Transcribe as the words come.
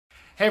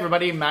Hey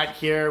everybody, Matt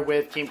here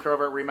with Team Crowe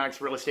at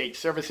Remax Real Estate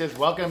Services.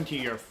 Welcome to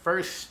your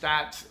first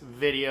stats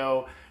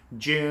video,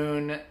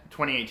 June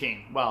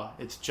 2018. Well,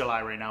 it's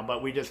July right now,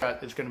 but it's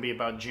going to be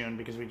about June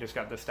because we just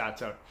got the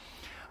stats out.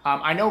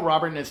 I know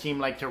Robert and his team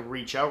like to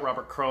reach out,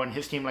 Robert Crowe and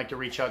his team like to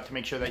reach out to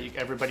make sure that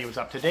everybody was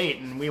up to date,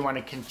 and we want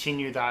to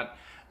continue that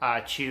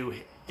to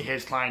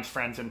his clients,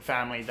 friends, and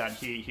family that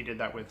he did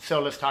that with. So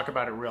let's talk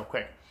about it real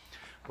quick.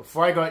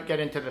 Before I get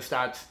into the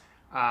stats,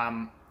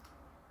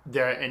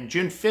 in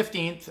June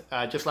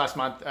 15th, just last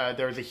month,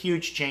 there was a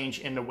huge change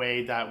in the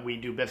way that we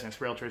do business,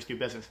 realtors do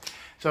business.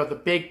 So the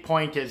big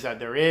point is that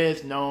there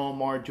is no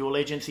more dual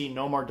agency,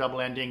 no more double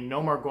ending,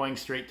 no more going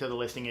straight to the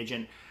listing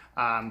agent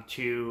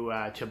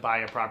to buy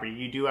a property.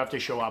 You do have to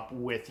show up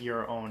with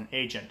your own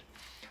agent.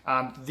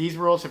 These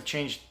rules have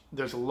changed.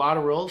 There's a lot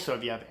of rules, so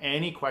if you have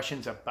any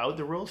questions about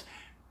the rules,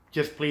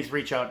 just please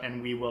reach out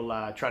and we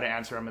will try to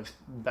answer them as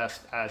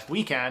best as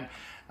we can.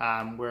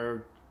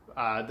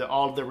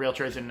 All of the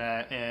realtors in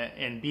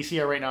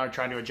BC right now are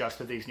trying to adjust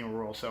to these new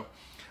rules.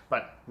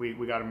 But we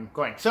got them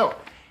going. So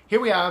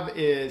here we have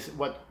is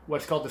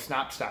what's called the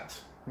snap stats.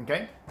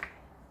 Okay,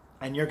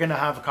 and you're going to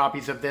have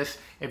copies of this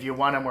if you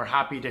want them. We're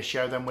happy to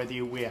share them with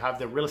you. We have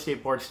the real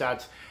estate board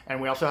stats,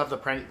 and we also have the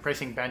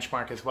pricing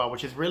benchmark as well,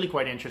 which is really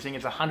quite interesting.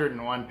 It's a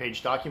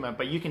 101-page document,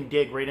 but you can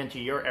dig right into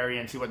your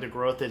area and see what the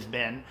growth has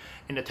been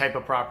in the type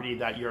of property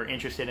that you're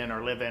interested in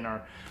or live in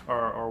or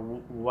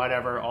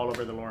whatever all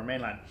over the Lower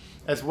Mainland.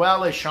 As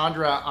well as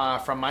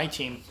Chandra from my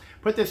team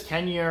put this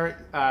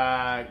 10-year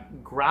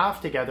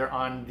graph together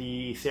on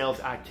the sales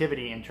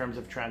activity in terms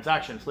of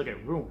transactions. Look at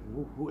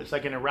it's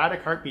like an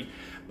erratic heartbeat,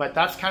 but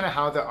that's kind of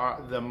how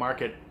the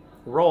market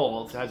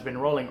has been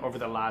rolling over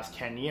the last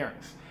 10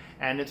 years.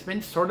 And it's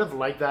been sort of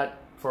like that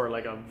for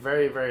like a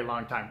very, very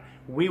long time.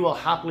 We will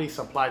happily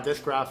supply this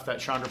graph that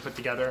Chandra put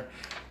together.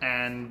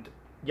 And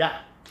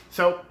yeah,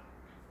 so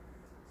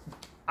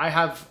I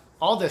have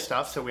all this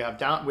stuff. So we have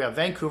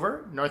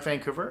Vancouver, North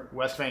Vancouver,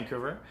 West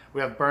Vancouver.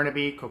 We have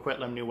Burnaby,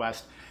 Coquitlam, New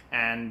West,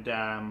 and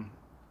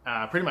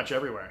pretty much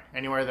everywhere,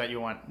 anywhere that you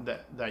want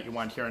that you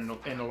want here in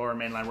the Lower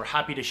Mainland. We're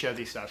happy to share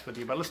these stats with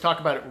you. But let's talk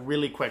about it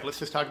really quick. Let's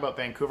just talk about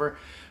Vancouver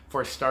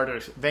for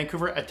starters.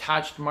 Vancouver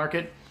attached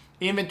market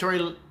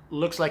inventory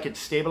looks like it's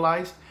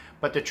stabilized,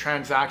 but the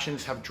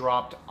transactions have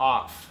dropped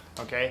off.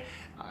 Okay,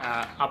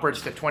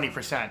 upwards to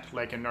 20%,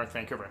 like in North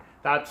Vancouver.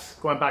 That's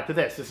going back to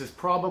this. This is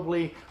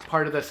probably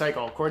part of the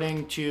cycle.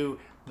 According to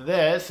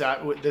this,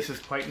 this is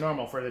quite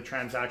normal for the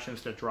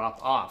transactions to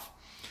drop off.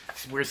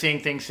 So we're seeing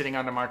things sitting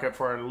on the market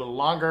for a little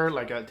longer,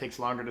 like it takes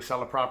longer to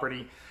sell a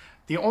property.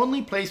 The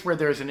only place where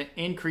there's an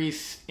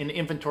increase in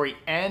inventory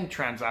and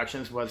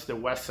transactions was the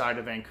west side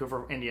of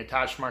Vancouver in the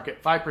attached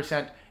market.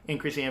 5%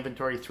 increase in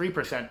inventory,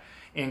 3%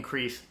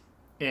 increase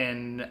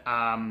in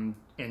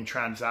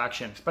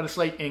transactions, but a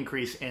slight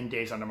increase in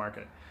days on the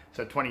market.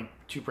 So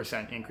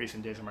 22% increase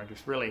in days on market.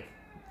 It's really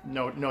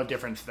no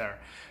difference there.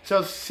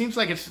 So it seems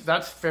like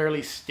that's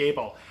fairly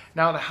stable.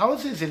 Now the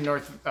houses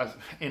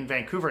in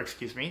Vancouver,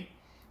 excuse me,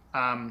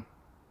 the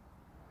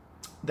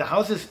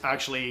houses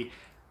actually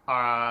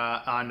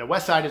on the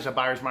west side is a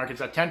buyer's market.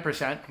 It's at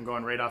 10%. I'm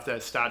going right off the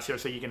stats here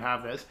so you can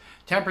have this.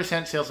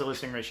 10% sales to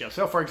listing ratio.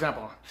 So for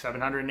example,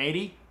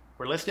 780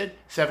 were listed,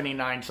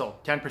 79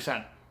 sold,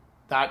 10%.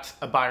 That's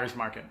a buyer's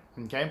market,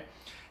 okay?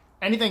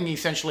 Anything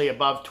essentially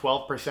above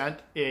 12%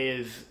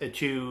 is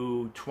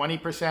to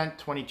 20%,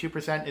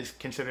 22% is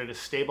considered a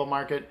stable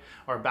market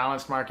or a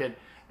balanced market.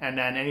 And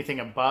then anything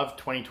above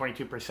 20,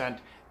 22%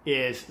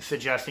 is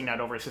suggesting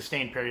that over a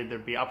sustained period,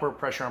 there'd be upward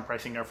pressure on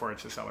pricing, therefore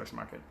it's a seller's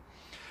market.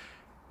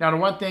 Now, the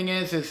one thing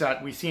is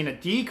that we've seen a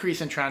decrease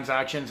in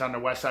transactions on the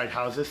west side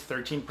houses,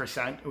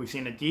 13%. We've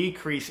seen a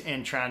decrease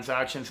in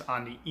transactions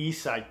on the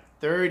east side,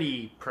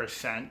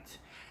 30%.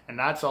 And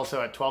that's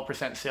also at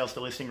 12% sales to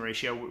listing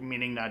ratio,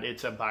 meaning that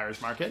it's a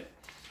buyer's market.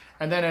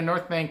 And then in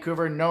North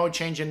Vancouver, no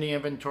change in the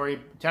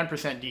inventory,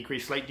 10%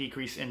 decrease, slight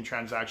decrease in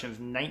transactions,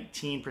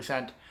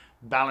 19%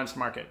 balanced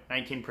market.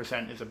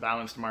 19% is a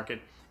balanced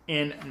market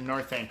in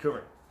North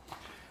Vancouver.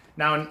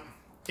 Now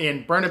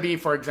in Burnaby,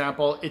 for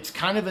example, it's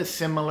kind of a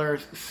similar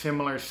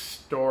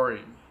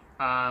story.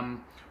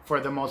 For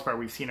the most part,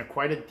 we've seen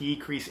quite a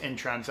decrease in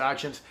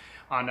transactions.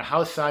 On the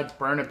house side,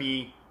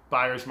 Burnaby,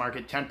 buyer's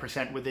market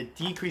 10% with a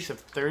decrease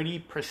of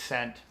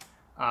 30%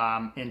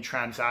 in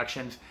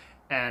transactions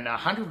and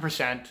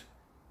 100%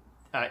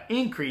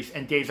 increase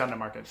in days on the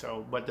market.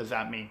 So what does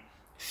that mean?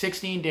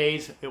 16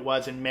 days it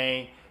was in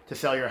May to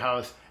sell your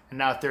house, and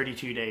now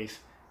 32 days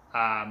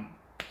that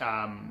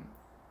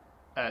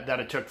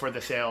it took for the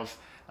sales.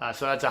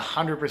 So that's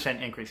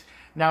 100% increase.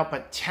 Now,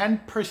 but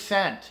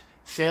 10%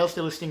 sales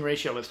to listing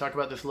ratio. Let's talk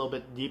about this a little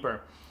bit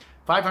deeper.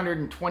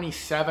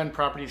 527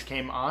 properties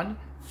came on,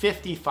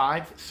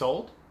 55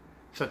 sold.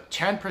 So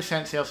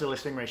 10% sales to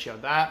listing ratio.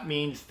 That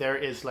means there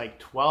is like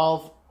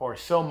 12 or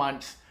so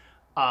months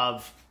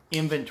of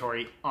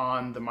inventory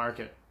on the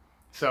market.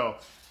 So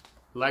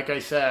like I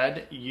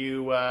said,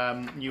 you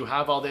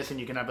have all this and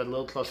you can have a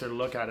little closer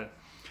look at it.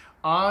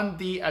 On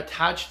the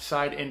attached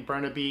side in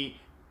Burnaby,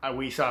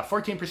 we saw a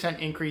 14%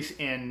 increase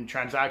in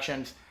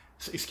transactions,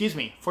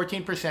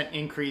 14%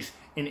 increase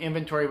in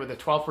inventory with a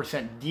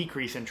 12%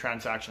 decrease in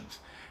transactions.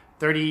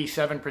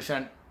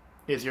 37%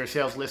 is your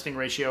sales listing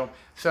ratio.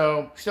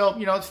 So still,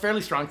 you know, it's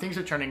fairly strong. Things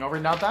are turning over.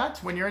 Now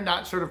that's when you're in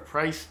that sort of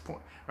price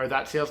point, or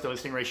that sales to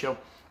listing ratio.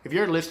 If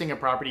you're listing a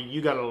property,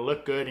 you got to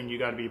look good and you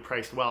got to be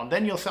priced well, and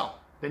then you'll sell.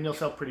 Then you'll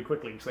sell pretty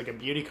quickly. It's like a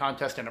beauty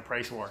contest and a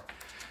price war.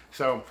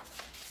 So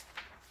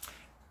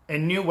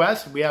in New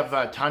West, we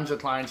have tons of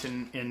clients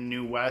in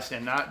New West,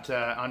 and that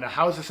on the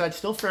houses side,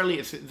 still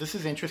fairly, this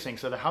is interesting.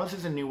 So the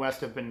houses in New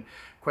West have been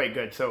quite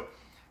good. So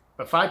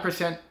a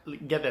 5%,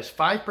 get this,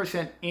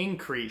 5%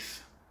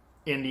 increase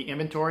in the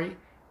inventory,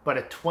 but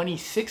a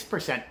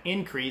 26%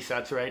 increase,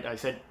 that's right, I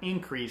said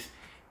increase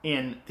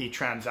in the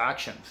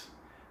transactions.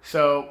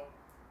 So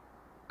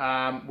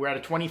we're at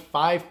a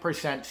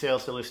 25%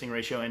 sales to listing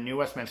ratio in New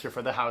Westminster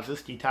for the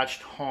houses,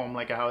 detached home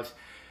like a house,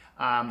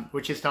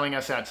 which is telling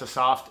us that it's a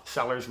soft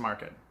seller's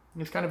market.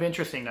 It's kind of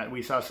interesting that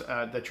we saw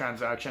the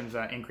transactions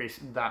increase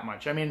that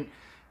much. I mean,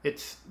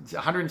 it's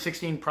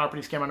 116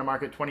 properties came on the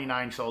market,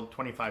 29 sold,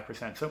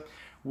 25%. So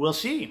we'll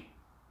see.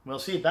 We'll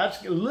see.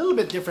 That's a little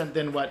bit different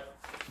than what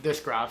this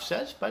graph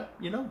says, but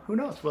you know, who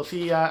knows? We'll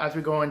see as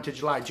we go into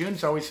July.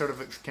 June's always sort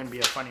of can be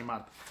a funny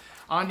month.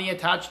 On the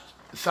attached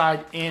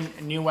side in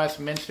New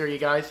Westminster, you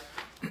guys,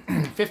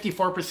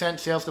 54%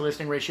 sales to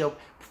listing ratio,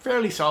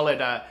 fairly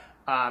solid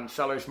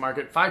seller's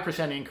market,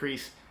 5%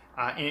 increase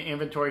in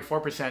inventory,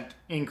 4%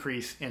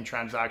 increase in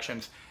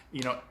transactions.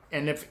 You know,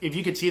 and if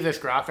you could see this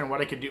graph and what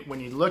I could do, when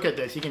you look at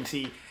this, you can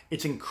see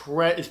it's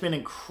been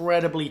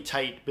incredibly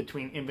tight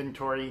between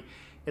inventory.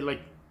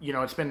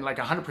 It's been like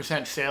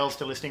 100% sales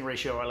to listing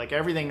ratio, or like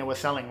everything that was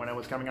selling when it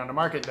was coming on the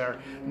market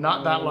there,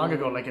 not that long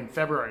ago, like in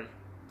February,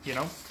 you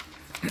know.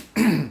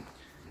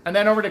 And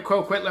then over to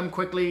Coquitlam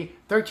quickly,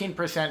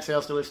 13%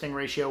 sales to listing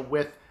ratio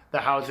with the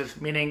houses,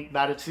 meaning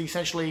that it's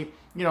essentially,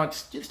 you know,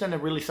 it's just in a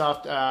really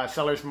soft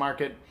seller's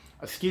market,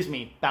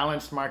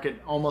 balanced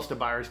market, almost a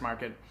buyer's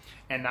market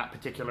in that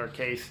particular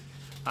case.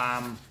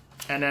 And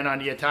then on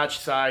the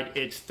attached side,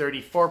 it's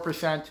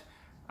 34%.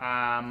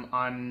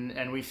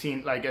 And we've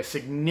seen like a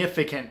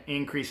significant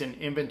increase in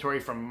inventory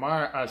from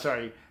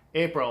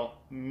April,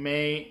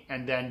 May,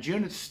 and then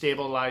June. It's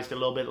stabilized a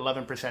little bit,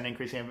 11%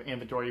 increase in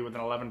inventory with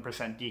an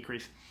 11%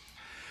 decrease.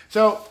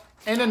 So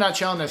in a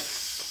nutshell, and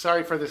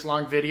sorry for this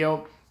long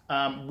video,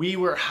 we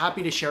were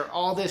happy to share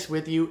all this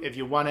with you. If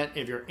you want it,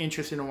 if you're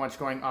interested in what's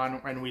going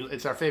on, and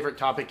it's our favorite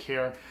topic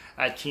here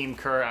at Team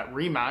Kerr at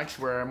RE/MAX.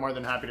 We're more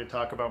than happy to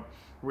talk about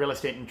real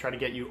estate and try to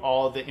get you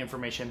all the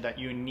information that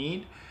you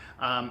need.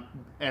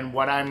 And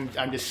what I'm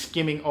just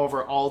skimming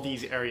over all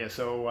these areas.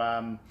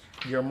 So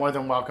you're more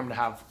than welcome to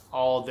have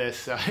all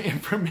this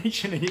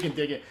information, and you can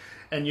dig it,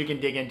 and you can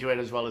dig into it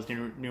as well as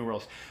new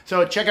rules.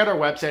 So check out our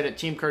website at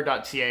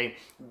teamkerr.ca.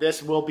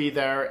 This will be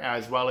there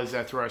as well as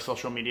through our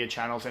social media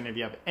channels. And if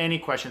you have any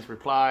questions,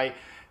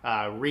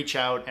 reach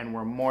out, and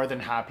we're more than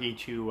happy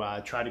to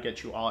try to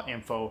get you all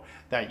info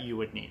that you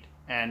would need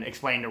and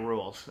explain the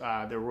rules.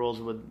 The rules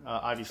would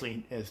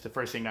obviously is the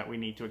first thing that we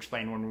need to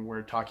explain when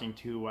we're talking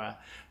to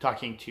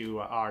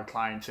our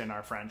clients and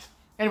our friends.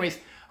 Anyways,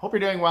 hope you're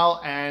doing well,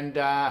 and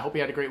hope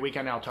you had a great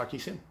weekend. I'll talk to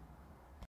you soon.